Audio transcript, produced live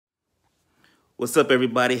What's up,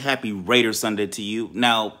 everybody? Happy Raider Sunday to you.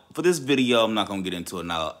 Now, for this video, I'm not going to get into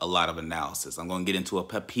a lot of analysis. I'm going to get into a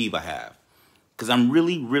pet peeve I have because I'm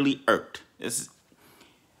really irked.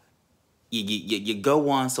 You go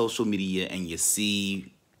on social media and you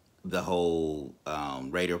see the whole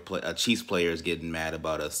Chiefs players getting mad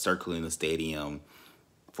about us circling the stadium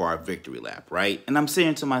for our victory lap, right? And I'm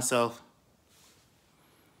saying to myself,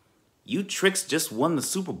 you tricks just won the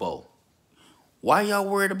Super Bowl. Why y'all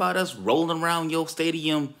worried about us rolling around your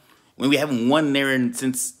stadium when we haven't won there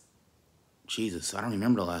since... Jesus, I don't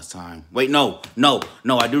remember the last time. Wait, no,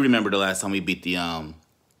 I do remember the last time we beat the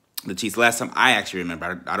Chiefs. The last time I actually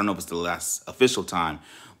remember, I don't know if it's the last official time,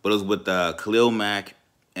 but it was with Khalil Mack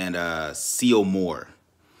and C.O. Moore.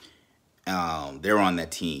 They were on that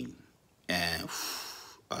team. And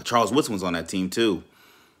Charles Woodson was on that team too.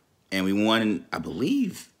 And we won, I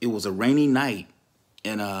believe it was a rainy night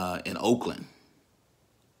in Oakland.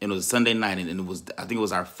 And it was a Sunday night, and I think it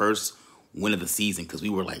was our first win of the season because we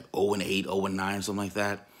were like 0-8, 0-9, something like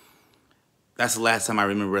that. That's the last time I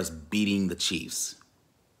remember us beating the Chiefs.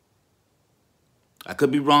 I could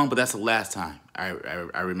be wrong, but that's the last time I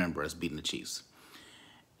remember us beating the Chiefs.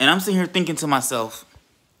 And I'm sitting here thinking to myself,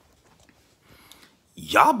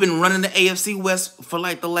 y'all been running the AFC West for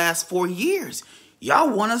like the last 4 years. Y'all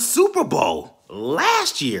won a Super Bowl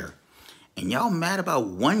last year. And y'all mad about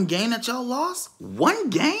one game that y'all lost? One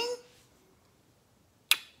game?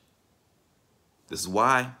 This is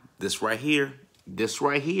why, this right here, this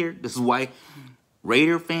is why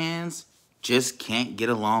Raider fans just can't get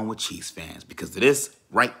along with Chiefs fans. Because of this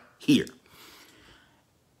right here.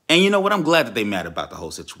 And you know what? I'm glad that they mad about the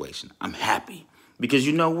whole situation. I'm happy. Because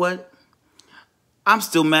you know what? I'm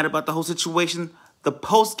still mad about the whole situation. The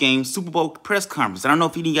post-game Super Bowl press conference. I don't know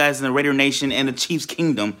if any of you guys in the Raider Nation and the Chiefs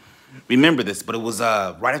Kingdom remember this, but it was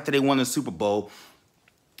right after they won the Super Bowl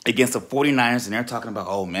against the 49ers, and they're talking about,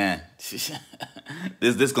 oh, man,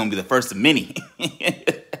 this going to be the first of many.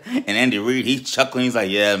 And Andy Reid, he's chuckling. He's like,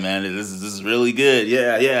 yeah, man, this is really good.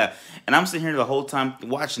 Yeah. And I'm sitting here the whole time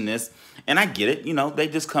watching this, and I get it. You know, they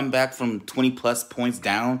just come back from 20-plus points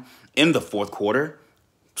down in the fourth quarter.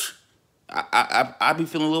 I'd be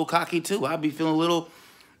feeling a little cocky, too. I'd be feeling a little,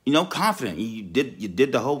 confident. You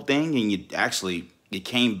did the whole thing, and you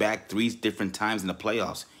came back 3 different times in the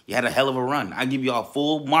playoffs. You had a hell of a run. I give you all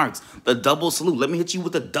full marks. The double salute. Let me hit you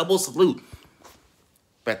with the double salute.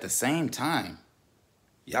 But at the same time,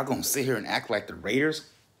 y'all gonna sit here and act like the Raiders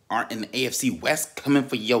aren't in the AFC West coming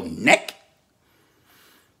for your neck?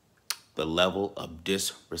 The level of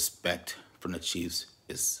disrespect from the Chiefs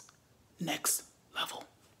is next level.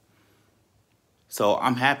 So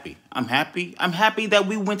I'm happy. I'm happy that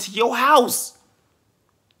we went to your house.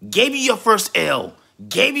 Gave you your first L.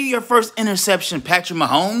 Gave you your first interception, Patrick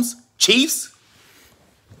Mahomes, Chiefs.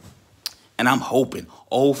 And I'm hoping,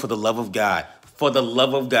 for the love of God,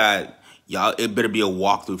 y'all, it better be a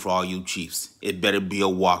walkthrough for all you Chiefs. It better be a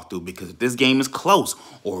walkthrough because if this game is close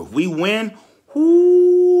or if we win,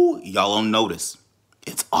 y'all don't notice.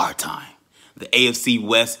 It's our time. The AFC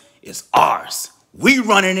West is ours. We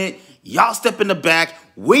running it. Y'all step in the back.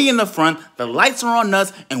 We in the front. The lights are on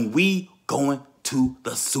us, and we going to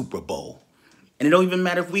the Super Bowl. And it don't even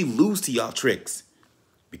matter if we lose to y'all tricks.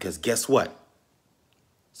 Because guess what?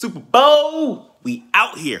 Super Bowl, we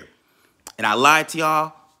out here. And I lied to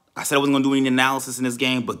y'all. I said I wasn't going to do any analysis in this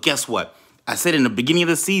game. But guess what? I said in the beginning of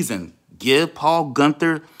the season, give Paul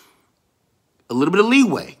Gunther a little bit of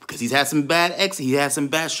leeway. Because he's had some bad he had some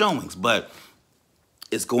bad showings. But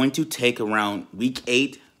it's going to take around week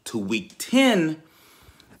 8 to week 10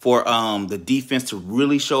 for the defense to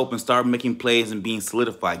really show up and start making plays and being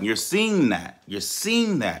solidified. And you're seeing that. You're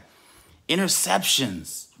seeing that.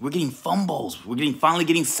 Interceptions. We're getting fumbles. We're finally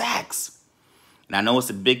getting sacks. And I know it's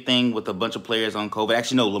a big thing with a bunch of players on COVID.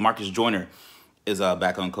 Actually, no, LaMarcus Joyner is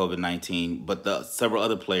back on COVID-19. But the several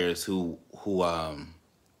other players who were on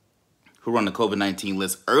the COVID-19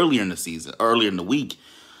 list earlier in the season, earlier in the week,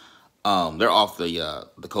 they're off the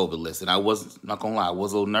COVID list. And I was, not going to lie, I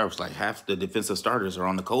was a little nervous. Like, half the defensive starters are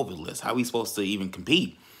on the COVID list. How are we supposed to even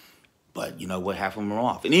compete? But you know what? Half of them are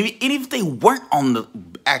off. And even if they weren't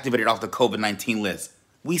activated off the COVID-19 list,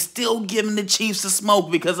 we still giving the Chiefs the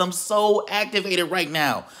smoke because I'm so activated right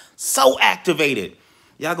now. So activated.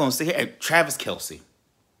 Y'all going to sit here. Travis Kelce.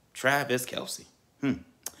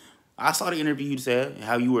 I saw the interview you said,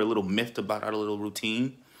 how you were a little miffed about our little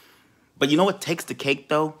routine. But you know what takes the cake,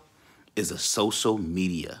 though? Is the social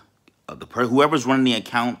media. Whoever's running the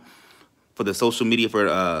account for the social media for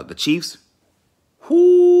the Chiefs,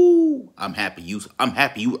 I'm happy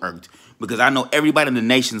you irked because I know everybody in the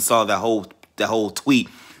nation saw that whole tweet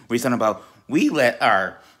where he's talking about we let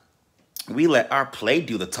our we let our play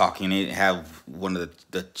do the talking and have one of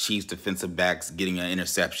the Chiefs defensive backs getting an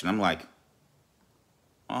interception. I'm like,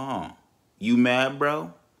 oh, you mad,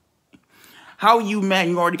 bro? How are you mad?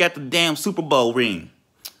 You already got the damn Super Bowl ring.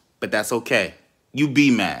 But that's okay. You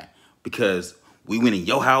be mad because we went in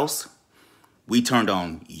your house. We turned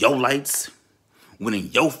on your lights, went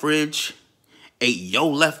in your fridge, ate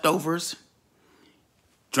your leftovers,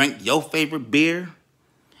 drank your favorite beer,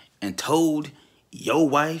 and told your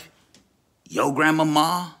wife, your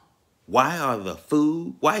grandmama, why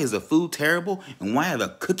is the food terrible and why are the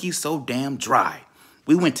cookies so damn dry?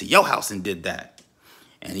 We went to your house and did that.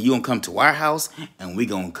 And you gonna come to our house and we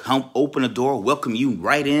gonna come open the door, welcome you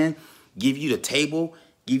right in, give you the table,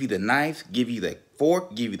 give you the knife, give you the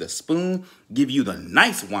fork, give you the spoon, give you the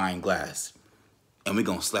nice wine glass. And we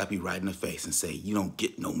gonna slap you right in the face and say, you don't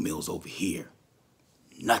get no meals over here.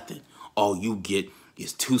 Nothing. All you get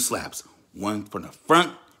is 2 slaps, one from the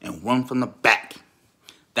front and one from the back.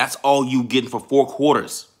 That's all you getting for 4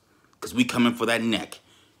 quarters. Because we coming for that neck.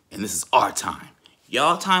 And this is our time.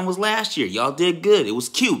 Y'all time was last year. Y'all did good. It was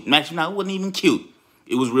cute. Actually, no, it wasn't even cute.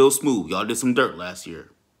 It was real smooth. Y'all did some dirt last year.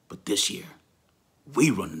 But this year, we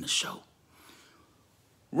running the show.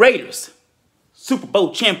 Raiders, Super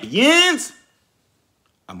Bowl champions.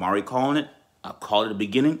 I'm already calling it. I called it at the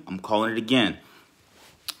beginning. I'm calling it again.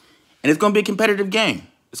 And it's going to be a competitive game.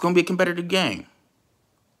 It's going to be a competitive game.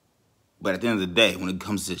 But at the end of the day, when it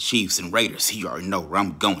comes to Chiefs and Raiders, you already know where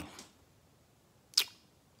I'm going.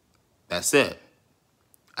 That's it.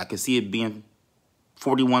 I can see it being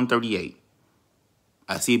 41-38.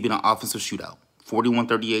 I see it being an offensive shootout.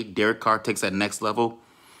 41-38. Derek Carr takes that next level.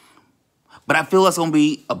 But I feel it's going to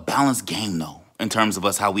be a balanced game, though, in terms of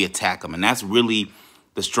us, how we attack them. And that's really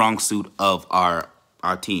the strong suit of our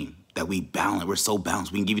team, that we balance. We're so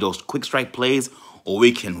balanced. We can give you those quick strike plays, or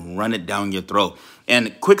we can run it down your throat.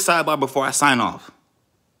 And quick sidebar before I sign off.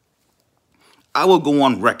 I will go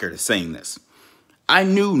on record as saying this. I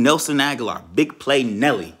knew Nelson Aguilar, Big Play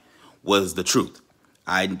Nelly, was the truth.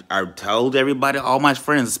 I told everybody, all my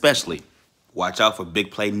friends especially, watch out for Big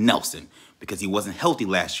Play Nelson because he wasn't healthy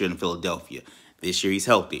last year in Philadelphia. This year he's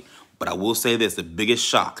healthy. But I will say this, the biggest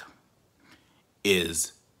shock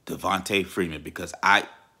is Devontae Freeman because I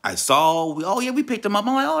saw, we picked him up.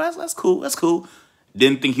 I'm like, oh, that's cool, that's cool.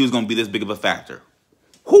 Didn't think he was going to be this big of a factor.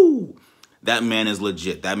 Whoo! That man is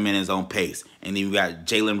legit. That man is on pace. And then we got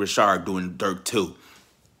Jalen Richard doing dirt too.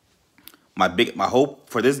 My hope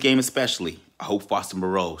for this game especially, I hope Foster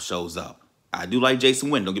Moreau shows up. I do like Jason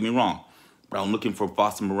Witten, don't get me wrong. But I'm looking for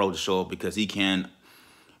Foster Moreau to show up because he can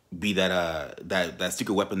be that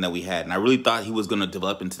secret weapon that we had. And I really thought he was going to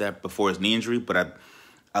develop into that before his knee injury. But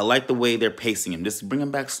I like the way they're pacing him. Just bring him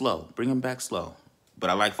back slow. Bring him back slow. But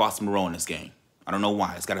I like Foster Moreau in this game. I don't know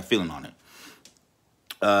why. It's got a feeling on it.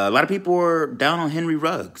 A lot of people were down on Henry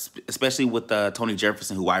Ruggs, especially with Tony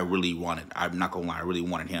Jefferson, who I really wanted. I'm not going to lie. I really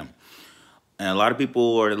wanted him. And a lot of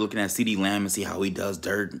people are looking at CeeDee Lamb and see how he does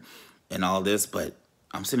dirt and all this. But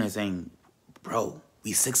I'm sitting there saying, bro,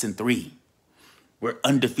 we 6-3. We're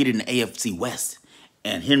undefeated in the AFC West.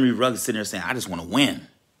 And Henry Ruggs is sitting there saying, I just want to win.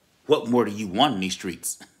 What more do you want in these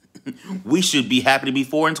streets? We should be happy to be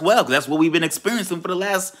 4-12 because that's what we've been experiencing for the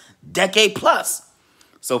last decade plus.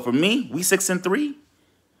 So for me, we 6-3.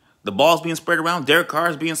 The ball's being spread around. Derek Carr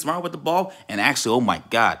is being smart with the ball. And actually, oh my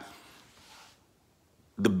God,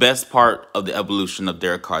 the best part of the evolution of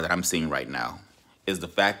Derek Carr that I'm seeing right now is the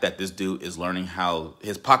fact that this dude is learning how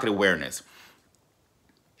his pocket awareness.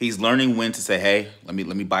 He's learning when to say, hey, let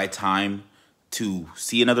me buy time to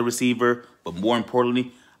see another receiver. But more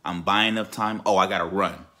importantly, I'm buying enough time. Oh, I got to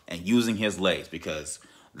run. And using his legs, because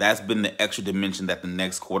that's been the extra dimension that the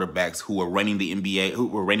next quarterbacks who are running the NBA,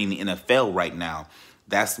 who are running the NFL right now,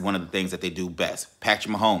 that's one of the things that they do best.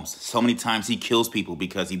 Patrick Mahomes, so many times he kills people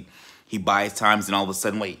because he buys times and all of a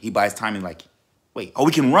sudden, he buys time and like, oh,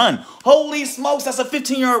 we can run. Holy smokes, that's a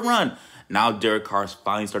 15-yard run. Now Derek Carr's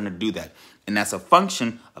finally starting to do that. And that's a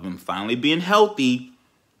function of him finally being healthy,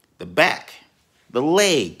 the back, the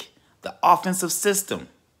leg, the offensive system.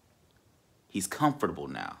 He's comfortable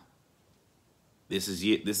now. This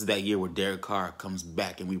is that year where Derek Carr comes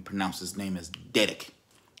back and we pronounce his name as Dedick.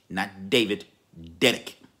 Not David,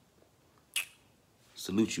 Dedick.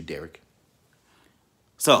 Salute you, Derek.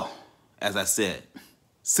 So, as I said,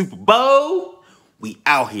 Super Bowl, we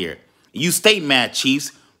out here. You stay mad,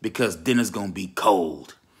 Chiefs, because dinner's gonna be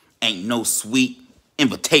cold. Ain't no sweet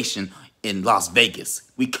invitation in Las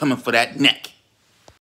Vegas. We coming for that neck.